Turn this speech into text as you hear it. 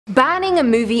Banning a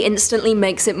movie instantly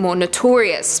makes it more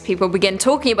notorious. People begin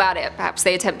talking about it, perhaps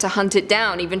they attempt to hunt it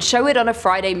down, even show it on a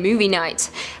Friday movie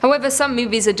night. However, some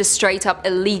movies are just straight up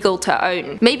illegal to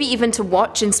own, maybe even to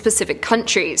watch in specific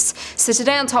countries. So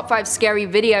today on Top 5 Scary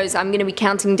Videos, I'm going to be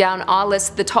counting down our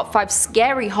list of the top 5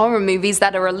 scary horror movies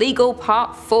that are illegal,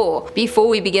 part 4. Before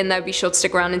we begin though, be sure to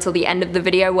stick around until the end of the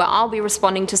video where I'll be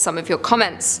responding to some of your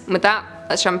comments. And with that,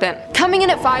 let's jump in. Coming in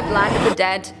at 5, Land of the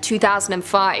Dead,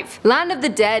 2005. Land of the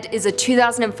Dead is a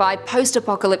 2005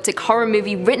 post-apocalyptic horror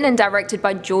movie written and directed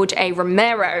by George A.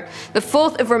 Romero, the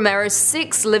fourth of Romero's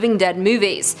 6 Living Dead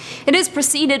movies. It is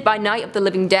preceded by Night of the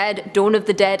Living Dead, Dawn of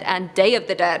the Dead, and Day of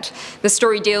the Dead. The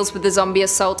story deals with the zombie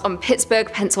assault on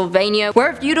Pittsburgh, Pennsylvania, where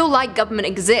a feudal-like government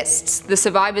exists. The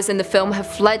survivors in the film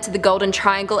have fled to the Golden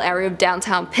Triangle area of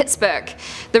downtown Pittsburgh.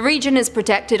 The region is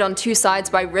protected on 2 sides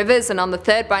by rivers and on the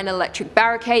third by an electric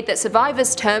barricade that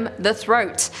survivors term the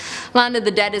Throat. Land of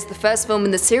the Dead is the first film in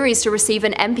the series to receive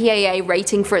an MPAA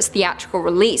rating for its theatrical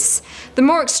release. The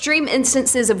more extreme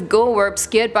instances of gore were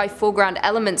obscured by foreground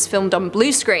elements filmed on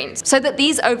blue screens, so that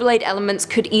these overlaid elements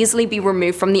could easily be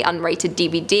removed from the unrated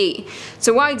DVD.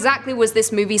 So why exactly was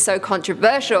this movie so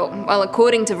controversial? Well,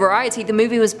 according to Variety, the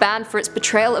movie was banned for its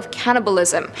portrayal of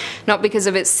cannibalism, not because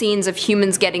of its scenes of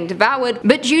humans getting devoured,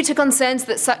 but due to concerns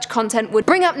that such content would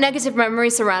bring up negative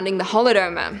memories surrounding the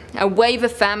Holodomor, a wave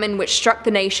of famine which struck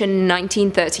the nation in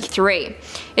 1933.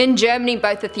 In Germany,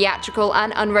 both the theatrical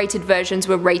and unrated versions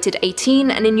were rated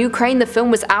 18, and in Ukraine the film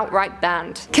was outright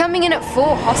banned. Coming in at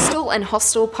 4, Hostel and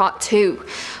Hostel Part 2.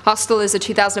 Hostel is a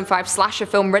 2005 slasher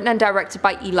film written and directed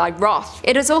by Eli Roth.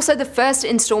 It is also the first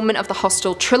installment of the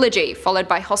Hostel trilogy, followed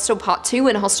by Hostel Part 2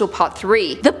 and Hostel Part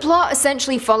 3. The plot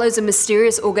essentially follows a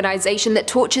mysterious organization that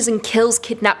tortures and kills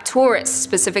kidnapped tourists,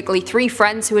 specifically 3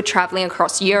 friends who are traveling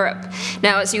across Europe.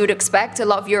 Now, as you would expect, a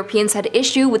lot of Europeans had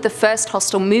issue with the first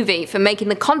Hostel movie for making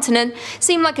the continent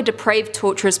seem like a depraved,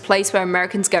 torturous place where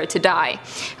Americans go to die.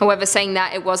 However, saying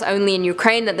that, it was only in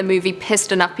Ukraine that the movie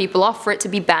pissed enough people off for it to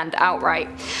be banned outright.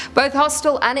 Both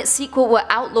Hostel and its sequel were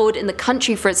outlawed in the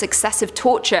country for its excessive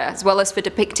torture, as well as for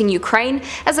depicting Ukraine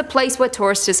as a place where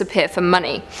tourists disappear for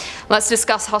money. Let's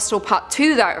discuss Hostel Part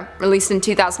 2 though. Released in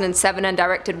 2007 and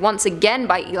directed once again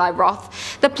by Eli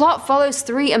Roth, the plot follows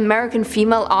 3 American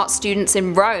female art students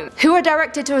in Rome, who are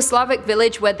directed to a Slavic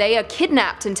village where they are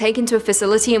kidnapped and taken to a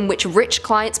facility in which rich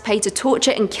clients pay to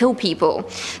torture and kill people.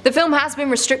 The film has been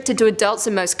restricted to adults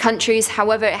in most countries,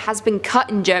 however it has been cut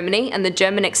in Germany, and the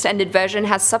German extended version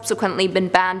has subsequently been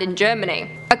banned in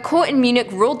Germany. A court in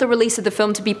Munich ruled the release of the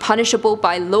film to be punishable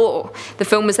by law. The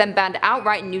film was then banned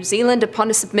outright in New Zealand upon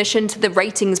a submission to the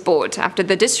ratings board, after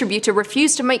the distributor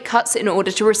refused to make cuts in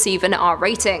order to receive an R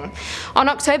rating. On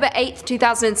October 8,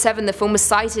 2007, the film was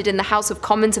cited in the House of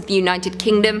Commons of the United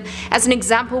Kingdom as an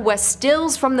example where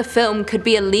stills from the film could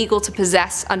be illegal to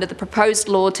possess under the proposed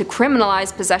law to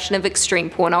criminalize possession of extreme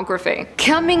pornography.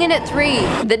 Coming in at 3,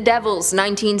 The Devils,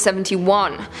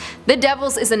 1971. The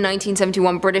Devils is a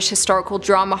 1971 British historical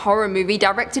drama horror movie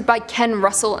directed by Ken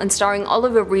Russell and starring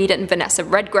Oliver Reed and Vanessa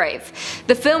Redgrave.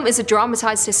 The film is a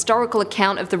dramatized historical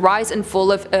account of the rise and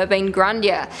fall of Urbain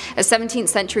Grandier, a 17th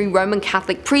century Roman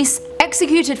Catholic priest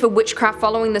executed for witchcraft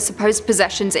following the supposed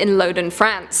possessions in Loudun,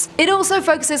 France. It also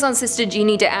focuses on Sister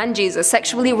Jeannie de Anges, a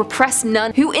sexually repressed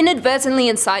nun who inadvertently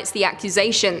incites the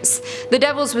accusations. The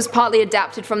Devils was partly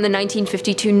adapted from the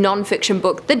 1952 non-fiction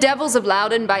book The Devils of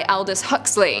Loudun by Aldous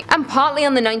Huxley, and partly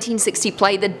on the 1960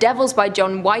 play The Devils by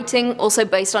John Whiting, also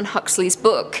based on Huxley's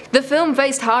book. The film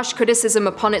faced harsh criticism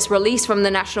upon its release from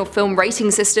the national film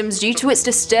rating systems due to its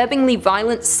disturbingly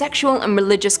violent, sexual and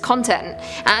religious content,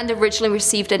 and originally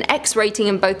received an X rating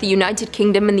in both the United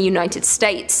Kingdom and the United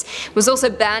States. It was also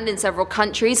banned in several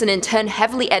countries and in turn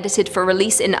heavily edited for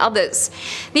release in others.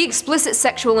 The explicit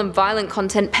sexual and violent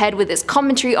content paired with its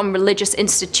commentary on religious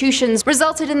institutions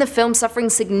resulted in the film suffering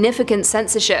significant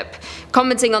censorship.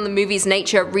 Commenting on the movie's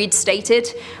nature, Reed stated,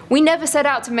 "We never set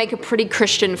out to make a pretty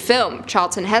Christian film.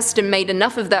 Charlton Heston made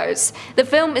enough of those. The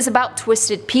film is about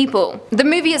twisted people." The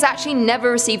movie has actually never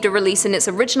received a release in its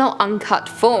original uncut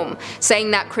form,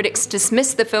 saying that critics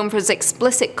dismissed the film for its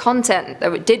explicit content,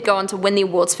 though it did go on to win the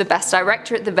awards for Best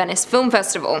Director at the Venice Film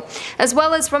Festival, as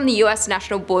well as from the US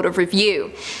National Board of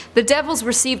Review. The Devils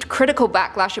received critical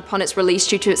backlash upon its release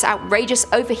due to its outrageous,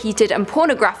 overheated and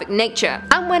pornographic nature,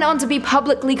 and went on to be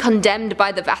publicly condemned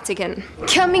by the Vatican.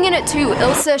 Coming in at 2,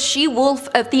 Ilsa, She-Wolf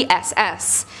of the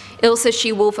SS. Ilsa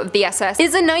She-Wolf of the SS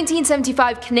is a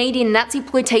 1975 Canadian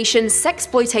Nazi-ploitation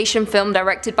sexploitation film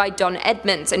directed by Don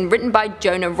Edmonds and written by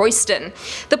Jonah Royston.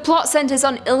 The plot centers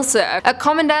on Ilsa, a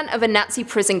commandant of a Nazi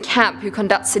prison camp who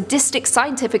conducts sadistic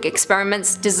scientific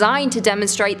experiments designed to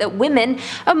demonstrate that women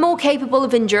are more capable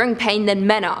of enduring pain than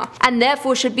men are, and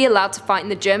therefore should be allowed to fight in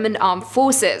the German armed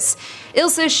forces.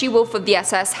 Ilsa She-Wolf of the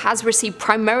SS has received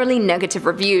primarily negative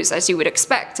reviews, as you would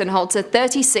expect, and holds a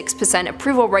 36%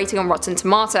 approval rating on Rotten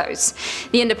Tomatoes.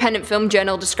 The Independent Film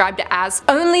Journal described it as,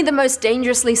 "Only the most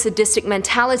dangerously sadistic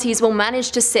mentalities will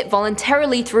manage to sit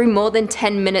voluntarily through more than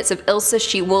 10 minutes of Ilsa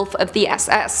She-Wolf of the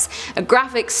SS, a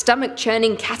graphic,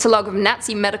 stomach-churning catalogue of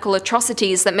Nazi medical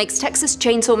atrocities that makes Texas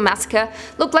Chainsaw Massacre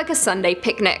look like a Sunday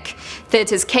picnic.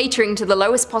 Theaters catering to the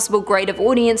lowest possible grade of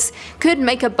audience could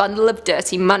make a bundle of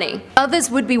dirty money." Others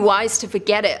would be wise to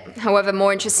forget it. However,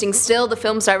 more interesting still, the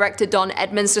film's director Don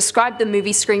Edmonds described the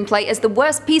movie screenplay as the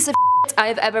worst piece of I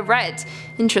have ever read.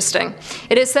 Interesting.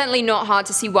 It is certainly not hard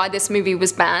to see why this movie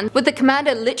was banned, with the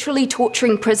commander literally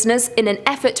torturing prisoners in an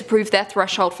effort to prove their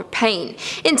threshold for pain,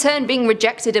 in turn being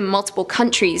rejected in multiple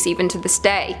countries even to this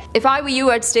day. If I were you,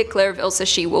 I'd steer clear of Ilsa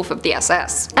She-Wolf of the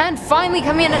SS. And finally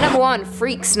coming in at number 1,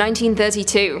 Freaks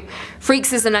 1932.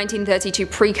 Freaks is a 1932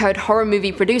 pre-code horror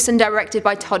movie produced and directed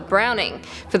by Todd Browning.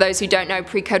 For those who don't know,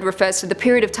 pre-code refers to the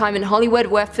period of time in Hollywood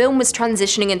where film was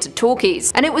transitioning into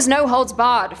talkies, and it was no holds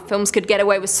barred. Films could get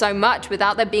away with so much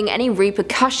without there being any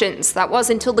repercussions. That was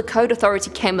until the Code Authority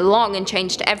came along and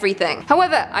changed everything.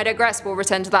 However, I digress, we'll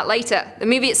return to that later. The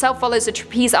movie itself follows a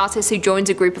trapeze artist who joins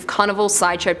a group of carnival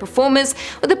sideshow performers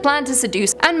with a plan to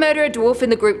seduce and murder a dwarf in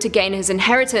the group to gain his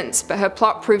inheritance, but her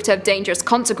plot proved to have dangerous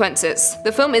consequences.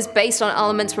 The film is based on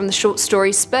elements from the short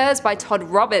story Spurs by Todd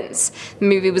Robbins. The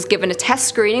movie was given a test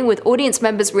screening with audience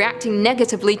members reacting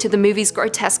negatively to the movie's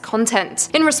grotesque content.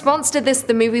 In response to this,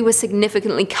 the movie was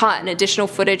significantly cut and additional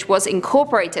footage was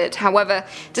incorporated. However,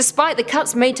 despite the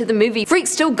cuts made to the movie, Freaks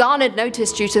still garnered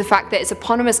notice due to the fact that its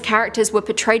eponymous characters were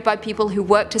portrayed by people who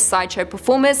worked as sideshow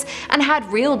performers and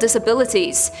had real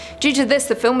disabilities. Due to this,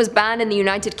 the film was banned in the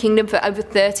United Kingdom for over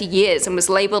 30 years and was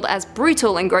labelled as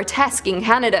brutal and grotesque in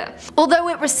Canada. Although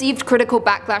it received critical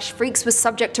backlash, Freaks was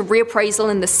subject to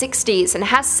reappraisal in the 60s and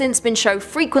has since been shown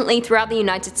frequently throughout the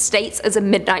United States as a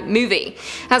midnight movie.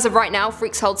 As of right now,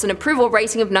 Freaks holds an approval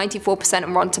rating of 94%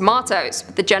 on Rotten Tomatoes,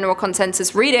 with the general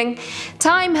consensus reading,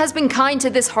 "Time has been kind to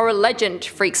this horror legend.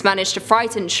 Freaks managed to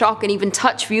frighten, shock, and even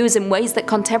touch viewers in ways that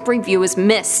contemporary viewers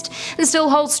missed, and still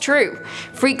holds true.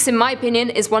 Freaks, in my opinion,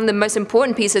 is one of the most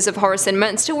important pieces of horror cinema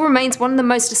and still remains one of the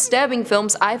most disturbing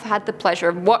films I've had the pleasure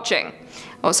of watching."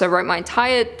 Also wrote my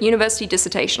entire university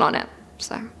dissertation on it.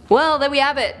 So, well, there we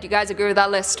have it. Do you guys agree with that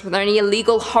list? Were there any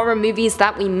illegal horror movies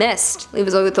that we missed? Leave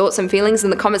us all your thoughts and feelings in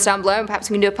the comments down below, and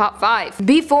perhaps we can do a part 5.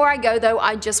 Before I go though,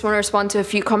 I just want to respond to a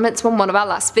few comments from one of our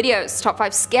last videos. Top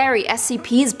 5 scary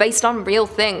SCPs based on real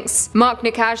things. Mark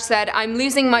Nakash said, "I'm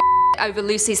losing my over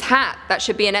Lucy's hat. That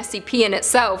should be an SCP in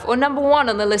itself, or number 1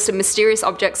 on the list of mysterious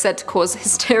objects said to cause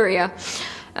hysteria."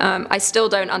 I still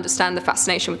don't understand the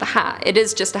fascination with the hat. It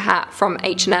is just a hat from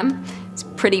H&M. It's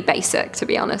pretty basic, to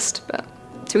be honest, but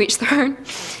to each their own.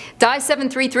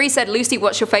 Die733 said, "Lucy,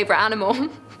 what's your favourite animal?"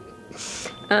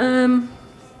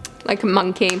 Like a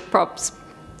monkey, props.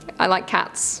 I like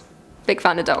cats. Big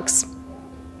fan of dogs.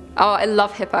 Oh, I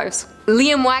love hippos.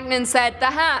 Liam Wagner said, "The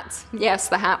hat." Yes,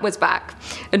 the hat was back.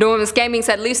 Enormous Gaming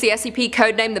said, "Lucy, SCP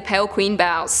codename the Pale Queen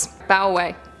bows." Bow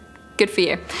away. Good for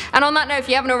you. And on that note, if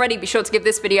you haven't already, be sure to give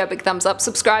this video a big thumbs up,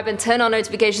 subscribe, and turn on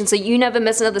notifications so you never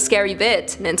miss another scary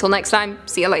vid. And until next time,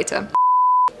 see you later.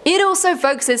 It also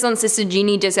focuses on Sister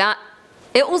Jeannie design.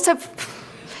 It also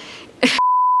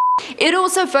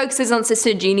focuses on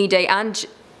Sister Jeannie de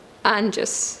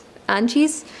Angie's?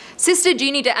 Sister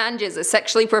Jeannie de Angie's, a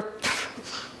sexually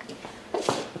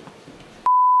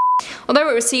Although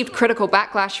it received critical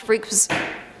backlash, Freaks was